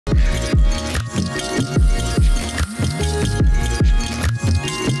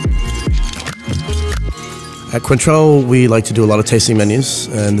At Quintrell, we like to do a lot of tasting menus,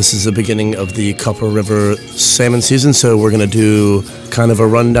 and this is the beginning of the Copper River salmon season, so we're going to do kind of a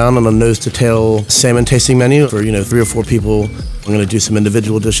rundown on a nose-to-tail salmon tasting menu for, 3 or 4 people. We're going to do some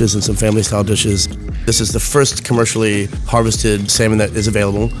individual dishes and some family-style dishes. This is the first commercially harvested salmon that is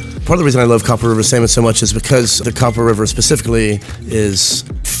available. Part of the reason I love Copper River salmon so much is because the Copper River specifically is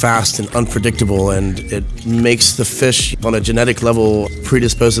fast and unpredictable, and it makes the fish on a genetic level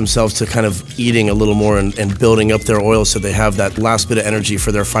predispose themselves to kind of eating a little more and building up their oil so they have that last bit of energy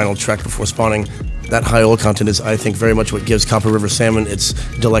for their final trek before spawning. That high oil content is, I think, very much what gives Copper River salmon its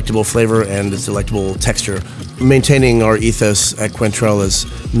delectable flavor and its delectable texture. Maintaining our ethos at Quintrell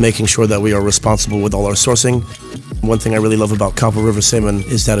is making sure that we are responsible with all our sourcing. One thing I really love about Copper River salmon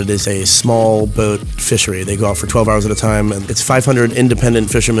is that it is a small boat fishery. They go out for 12 hours at a time, and it's 500 independent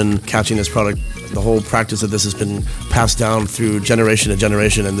fishermen catching this product. The whole practice of this has been passed down through generation to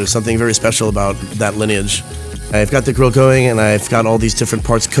generation, and there's something very special about that lineage. I've got the grill going, and I've got all these different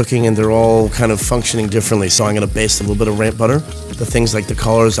parts cooking, and they're all kind of functioning differently. So I'm going to baste a little bit of ramp butter. The things like the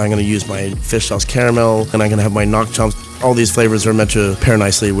collars, I'm going to use my fish sauce caramel, and I'm going to have my knock chomps. All these flavors are meant to pair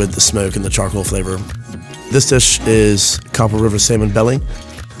nicely with the smoke and the charcoal flavor. This dish is Copper River salmon belly.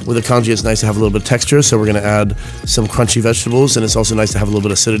 With a congee, it's nice to have a little bit of texture, so we're going to add some crunchy vegetables, and it's also nice to have a little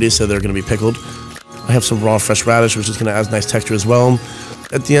bit of acidity, so they're going to be pickled. I have some raw fresh radish, which is going to add nice texture as well.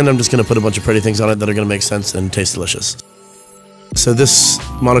 At the end, I'm just going to put a bunch of pretty things on it that are going to make sense and taste delicious. So this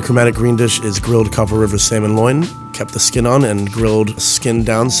monochromatic green dish is grilled Copper River salmon loin. Kept the skin on and grilled skin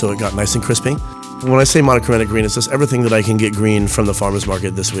down so it got nice and crispy. When I say monochromatic green, it's just everything that I can get green from the farmer's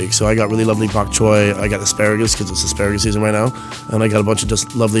market this week. So I got really lovely bok choy, I got asparagus because it's asparagus season right now, and I got a bunch of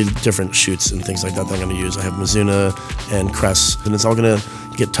just lovely different shoots and things like that I'm going to use. I have mizuna and cress, and it's all going to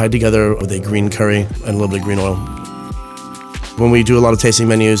get tied together with a green curry and a little bit of green oil. When we do a lot of tasting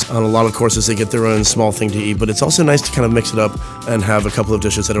menus, on a lot of courses they get their own small thing to eat, but it's also nice to kind of mix it up and have a couple of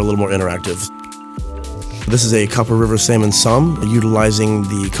dishes that are a little more interactive. This is a Copper River salmon som, utilizing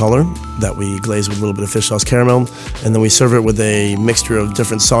the collar that we glaze with a little bit of fish sauce caramel, and then we serve it with a mixture of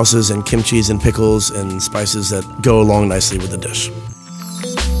different sauces and kimchis and pickles and spices that go along nicely with the dish.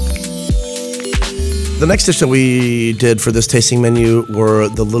 The next dish that we did for this tasting menu were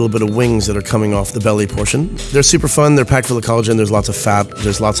the little bit of wings that are coming off the belly portion. They're super fun, they're packed full of collagen, there's lots of fat,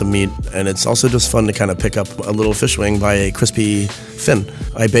 there's lots of meat, and it's also just fun to kind of pick up a little fish wing by a crispy fin.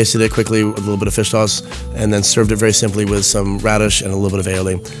 I basted it quickly with a little bit of fish sauce and then served it very simply with some radish and a little bit of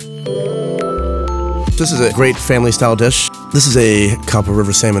aioli. This is a great family-style dish. This is a Copper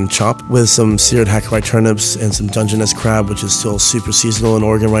River salmon chop with some seared Hackaway turnips and some Dungeness crab, which is still super seasonal in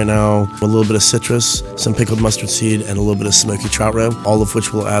Oregon right now. A little bit of citrus, some pickled mustard seed, and a little bit of smoky trout roe, all of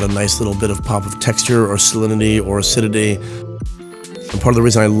which will add a nice little bit of pop of texture or salinity or acidity. And part of the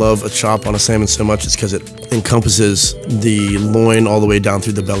reason I love a chop on a salmon so much is because it encompasses the loin all the way down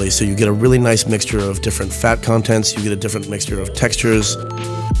through the belly. So you get a really nice mixture of different fat contents, you get a different mixture of textures.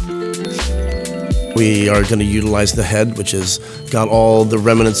 We are going to utilize the head, which has got all the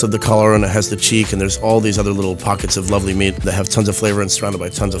remnants of the collar, and it has the cheek, and there's all these other little pockets of lovely meat that have tons of flavor and surrounded by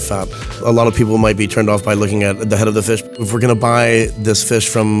tons of fat. A lot of people might be turned off by looking at the head of the fish. If we're going to buy this fish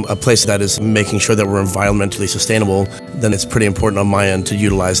from a place that is making sure that we're environmentally sustainable, then it's pretty important on my end to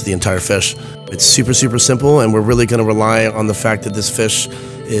utilize the entire fish. It's super, super simple, and we're really going to rely on the fact that this fish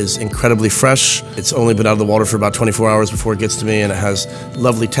is incredibly fresh. It's only been out of the water for about 24 hours before it gets to me, and it has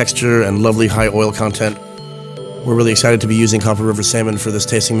lovely texture and lovely high oil content. We're really excited to be using Copper River salmon for this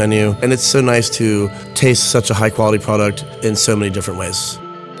tasting menu, and it's so nice to taste such a high quality product in so many different ways.